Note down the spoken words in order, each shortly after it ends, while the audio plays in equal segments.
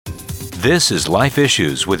This is Life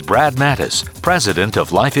Issues with Brad Mattis, president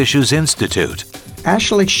of Life Issues Institute.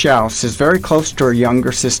 Ashley Schaus is very close to her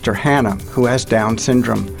younger sister Hannah, who has Down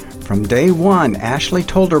syndrome. From day one, Ashley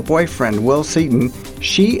told her boyfriend, Will Seaton,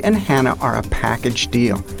 she and Hannah are a package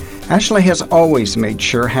deal. Ashley has always made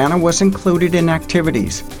sure Hannah was included in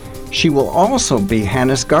activities. She will also be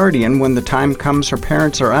Hannah's guardian when the time comes her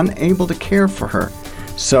parents are unable to care for her.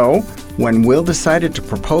 So, when Will decided to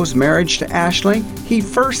propose marriage to Ashley, he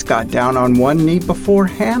first got down on one knee before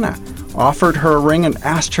Hannah, offered her a ring, and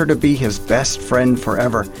asked her to be his best friend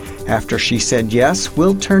forever. After she said yes,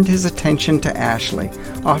 Will turned his attention to Ashley,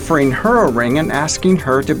 offering her a ring and asking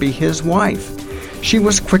her to be his wife. She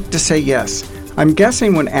was quick to say yes. I'm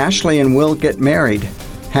guessing when Ashley and Will get married,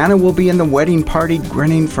 Hannah will be in the wedding party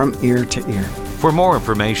grinning from ear to ear. For more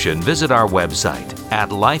information, visit our website at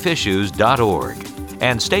lifeissues.org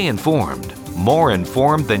and stay informed, more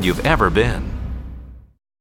informed than you've ever been.